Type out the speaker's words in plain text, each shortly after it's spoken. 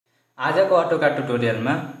आजको AutoCAD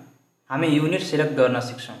ट्युटोरियलमा हामी युनिट सिलेक्ट गर्न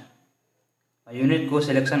सिक्छौं। युनिटको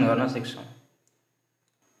सिलेक्सन गर्न सिक्छौं।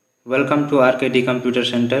 Welcome to RKD computer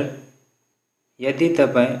centre. यदि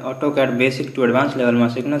तपाई AutoCAD बेसिक टु एडभान्स लेभलमा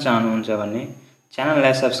सिक्न चाहनुहुन्छ भने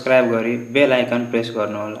च्यानललाई सब्स्क्राइब गरी बेल आइकन प्रेस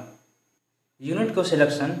गर्नुहोला। युनिटको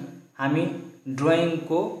सिलेक्सन हामी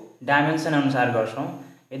ड्रइङको डाइमेन्सन अनुसार गर्छौं।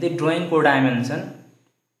 यदि ड्रइङको डाइमेन्सन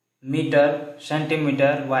मिटर,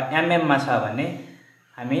 सेन्टिमिटर वा एमएम मा छ भने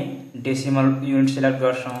हामी डेसिमल युनिट सिलेक्ट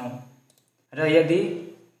गर्छौं र यदि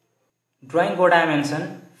ड्रइङको डाइमेन्सन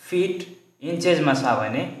फिट, इन्चेस मा छ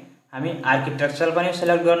भने हामी आर्किटेक्चरल पनि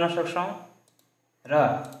सिलेक्ट गर्न सक्छौं र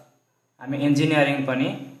हामी इन्जिनियरिङ पनि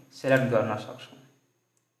सिलेक्ट गर्न सक्छौं।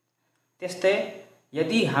 त्यस्तै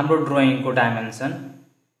यदि हाम्रो ड्रइङको डाइमेन्सन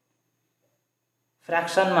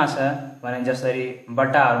फ्र्याक्सन मा छ भने जसरी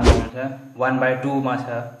बट्टाहरुमा हुन्छ 1/2 मा छ,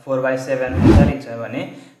 4/7 यसरी छ भने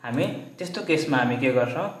हामी त्यस्तो केसमा हामी के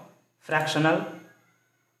गर्छौं, फ्र्याक्सनल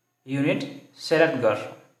युनिट सिलेक्ट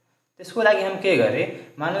गर्छौं। त्यसको लागि हामी के गरे,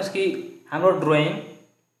 मानुस कि हाम्रो ड्रइङ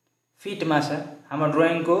फिट मा छ, हाम्रो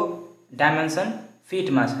ड्रइङको डाइमेन्सन फिट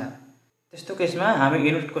मा छ। त्यस्तो केसमा हामी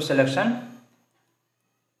युनिटको सिलेक्सन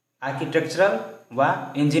आर्किटेक्चरल वा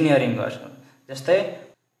इन्जिनियरिङ गर्छौं। जस्तै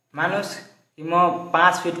मानुस कि म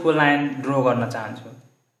 5 फिट को लाइन ड्रा गर्न चाहन्छु।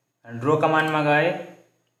 ड्रा कमान्डमा गए,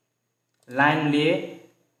 लाइन लिए,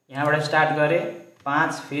 यहाँबाट स्टार्ट गरे,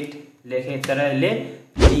 5 फिट लेखे तर यसले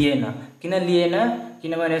लिएन। किन लिएन?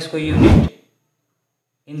 किनभने यसको युनिट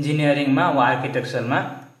इन्जिनियरिङमा वा आर्किटेक्चरमा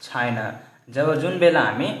छैन। जब जुन बेला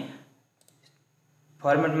हामी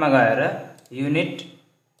फर्मेटमा गएर युनिट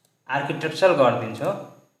आर्किटेक्चरल गर्दिन्छौं,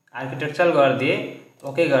 आर्किटेक्चरल गर्दिए,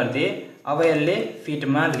 ओके गर्दिए, अब यसले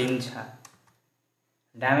फिटमा लिन्छ।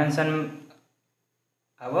 डाइमेन्सन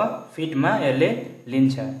अब फिटमा यसले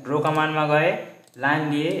लिन्छ। ड्रा कमान्डमा गए, लाइन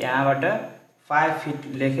लिए, यहाँबाट 5 फिट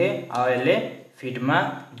लेखे, अब यसले फिटमा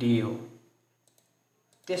दियो।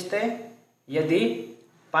 त्यस्तै यदि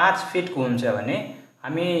 5 फिट को हुन्छ भने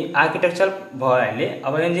हामी आर्किटेक्चरल भयो अहिले,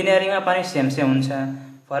 अब इन्जिनियरिङमा पनि सेम हुन्छ।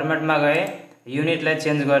 फर्मेटमा गए, युनिटलाई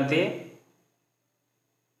चेन्ज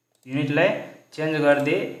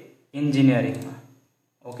गर्दिए, इन्जिनियरिङमा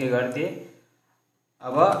ओके गर्दिए।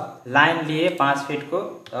 अब लाइन लिए 5 फिट को,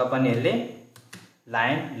 तब पनि यसले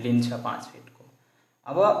लाइन लिन्छ 5 फिट को।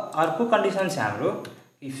 अब अर्को कन्डिसन छ हाम्रो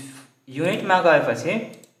कि युनिटमा गएपछि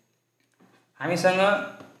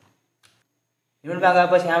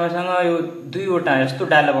हामीसँग यो दुईवटा यस्तो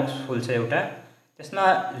डायलग बक्स खुल्छ। एउटा त्यसमा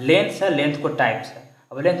लेन्थ छ, लेन्थको टाइप छ।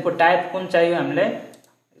 अब लेन्थको टाइप कुन चाहियो हामीलाई,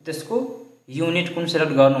 त्यसको युनिट कुन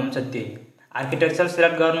सिलेक्ट गर्नुहुन्छ त्यही। आर्किटेक्चरल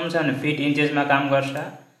सिलेक्ट गर्नुहुन्छ भने फिट, इन्चेसमा काम गर्छ।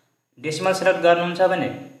 डेसिमल सिलेक्ट गर्नुहुन्छ भने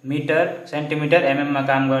मिटर, सेन्टिमिटर, एमएम मा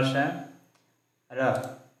काम गर्छ र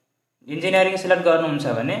इन्जिनियरिङ सिलेक्ट गर्नुहुन्छ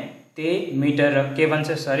भने त्यही मिटर र के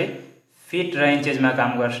भन्छ सरी फिट र इन्चेसमा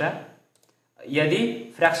काम गर्छ। यदि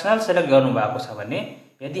फ्र्याक्सनल सिलेक्ट गर्नु भएको छ भने,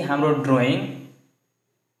 यदि हाम्रो ड्रइङ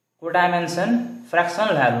को डाइमेन्सन फ्र्याक्सनल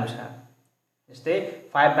भ्यालु छ, जस्तै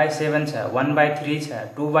 5/7 छ, 1/3 छ,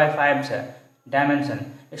 2/5 छ डाइमेन्सन,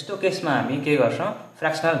 यस्तो केसमा हामी के गर्छौं,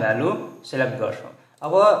 फ्र्याक्सनल भ्यालु सिलेक्ट गर्छौं।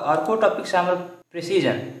 अब अर्को टपिक छ हाम्रो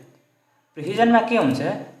प्रिसिजन। प्रिसिजनमा के हुन्छ,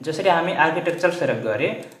 जसरी हामी आर्किटेक्चरल सिलेक्ट गरे,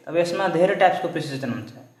 अब यसमा धेरै टाइप्सको प्रिसिजन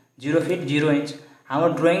हुन्छ। 0 फिट, 0 इन्च। हाम्रो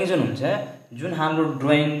ड्रइङ जुन हुन्छ, जुन हाम्रो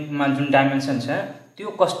ड्रइङमा जुन डाइमेन्सन छ त्यो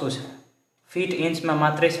कस्तो छ, फिट, इन्चमा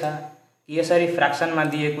मात्रै छ कि यसरी फ्र्याक्सनमा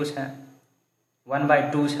दिएको छ,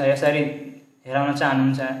 1/2 छ, यसरी हेराउन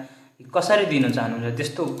चाहनुहुन्छ कि कसरी दिन चाहनुहुन्छ,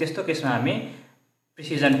 त्यस्तो केसमा हामी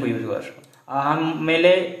प्रिसिजनको युज गर्छौं।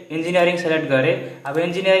 मैले इन्जिनियरिङ सिलेक्ट गरे, अब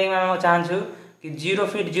इन्जिनियरिङमा म चाहन्छु कि 0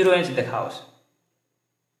 फिट 0 इन्च देखाओस्।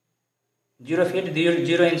 0 फिट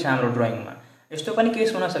 0 इन्च हाम्रो ड्रइङमा। यस्तो पनि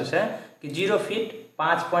केस हुन सक्छ कि 0 फिट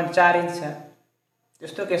 5.4 इन्च छ।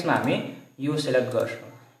 त्यस्तो केसमा हामी यो सिलेक्ट गर्छौं।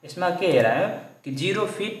 यसमा के हेरायो कि 0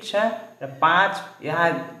 फिट छ र 5, यहाँ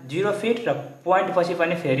 0 फिट र पोइन्ट पछि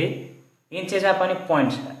पनि फेरि इन्चेसमा पनि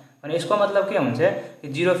पोइन्ट छ भने यसको मतलब के हुन्छ कि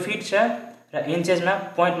 0 फिट छ र इन्चेसमा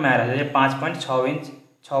पोइन्टमा हेरेर 5.6 इन्च,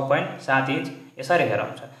 6.7 इन्च यसरी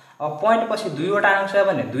हेराउँछ। अब पोइन्ट पछि 2 वटा अंक छ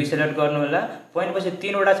भने 2 सिलेक्ट गर्नु होला, पोइन्ट पछि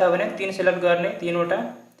 3 वटा छ भने 3 सिलेक्ट गर्ने, 3 वटा,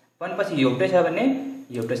 पोइन्ट पछि एउटै छ भने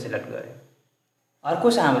एउटै सिलेक्ट गरे।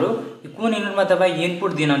 अर्को छ हाम्रो कि कुन युनिटमा तपाई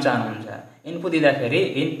इनपुट दिन चाहनुहुन्छ। इनपुट दिँदाखेरि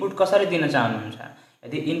इनपुट कसरी दिन चाहनुहुन्छ।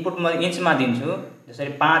 यदि इनपुट म इन्चमा दिन्छु,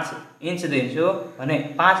 जसरी 5 इन्च दिन्छु भने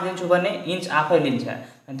 5 दिन्छु भने इन्च आफै लिन्छ।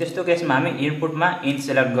 अनि त्यस्तो केसमा हामी इनपुटमा इन्च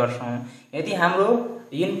सिलेक्ट गर्छौं। यदि हाम्रो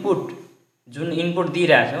इनपुट जुन इनपुट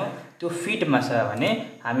दिइराछौं त्यो फिटमा छ भने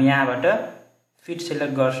हामी यहाँबाट फिट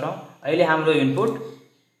सिलेक्ट गर्छौं। अहिले हाम्रो इनपुट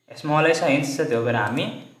स्मलै छ, इन्च छ, त्यो भएर हामी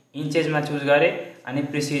इन्चेसमा चुज गरे अनि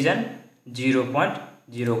प्रिसिजन 0.5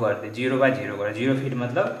 0 गर्दै 0/0 गरेर 0 फिट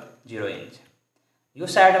मतलब 0 इन्च। यो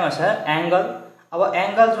साइडमा छ एंगल। अब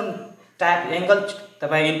एंगल जुन टाइप एंगल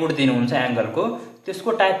तपाई इनपुट दिनुहुन्छ एंगलको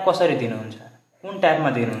त्यसको टाइप कसरी दिनुहुन्छ, कुन टाइपमा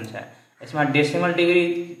दिनुहुन्छ। यसमा डेसिमल डिग्री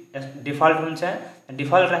डिफल्ट हुन्छ,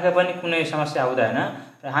 डिफल्ट राखे पनि कुनै समस्या हुँदैन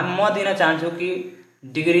र म दिन चाहन्छु कि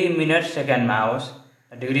डिग्री मिनट सेकेन्डमा आओस्।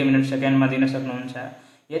 डिग्री मिनट सेकेन्डमा दिन सक्नुहुन्छ।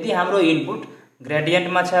 यदि हाम्रो इनपुट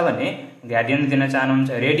ग्रेडियन्टमा छ भने ग्रेडियन्ट दिन चाहनुहुन्छ,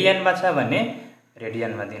 रेडियनमा छ भने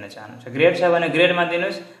रेडियनमा दिन चाहनुहुन्छ, ग्रेड छ भने ग्रेडमा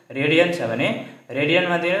दिनुस्, रेडियन छ भने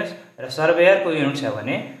रेडियनमा दिनुस् र सर्वेयरको युनिट छ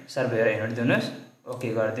भने सर्वेयर युनिट दिनुस्। ओके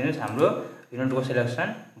गरिदिनुस्, हाम्रो युनिटको सिलेक्सन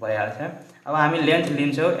भइहाल्छ। अब हामी लेन्थ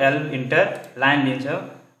लिन्छौँ, एल इन्टर लाइन लिन्छौँ।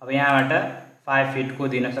 अब यहाँबाट 5 फिटको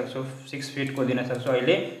दिन सक्छौँ, 6 फिटको दिन सक्छौँ।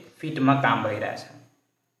 अहिले फिटमा काम भइरहेछ।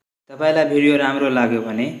 तपाईलाई भिडियो राम्रो लाग्यो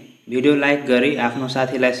भने भिडियो लाइक गरी आफ्नो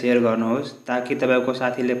साथीलाई सेयर गर्नुहोस् ताकि तपाईको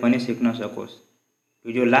साथीले पनि सिक्न सकोस्।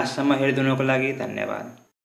 भिडियो लास्टसम्म हेरिदिनुको लागि धन्यवाद।